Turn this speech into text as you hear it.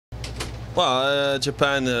Well,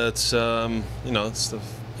 Japan, you know, it's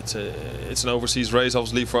an overseas race,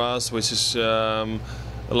 obviously, for us, which is a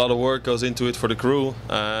lot of work goes into it for the crew.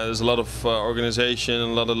 There's a lot of organization, a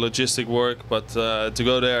lot of logistic work, but to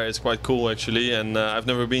go there is quite cool, actually. And I've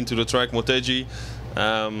never been to the track Motegi.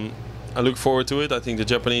 I look forward to it. I think the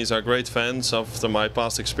Japanese are great fans. After my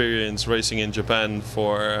past experience racing in Japan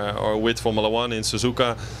or with Formula One in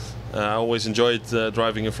Suzuka, I always enjoyed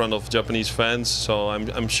driving in front of Japanese fans. So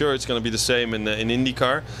I'm sure it's going to be the same in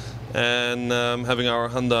IndyCar. And having our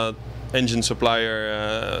Honda engine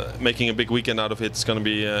supplier making a big weekend out of it is going to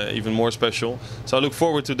be even more special. So I look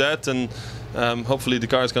forward to that, and hopefully the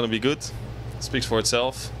car is going to be good. It speaks for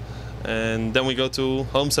itself. And then we go to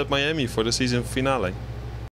Sept, Miami for the season finale.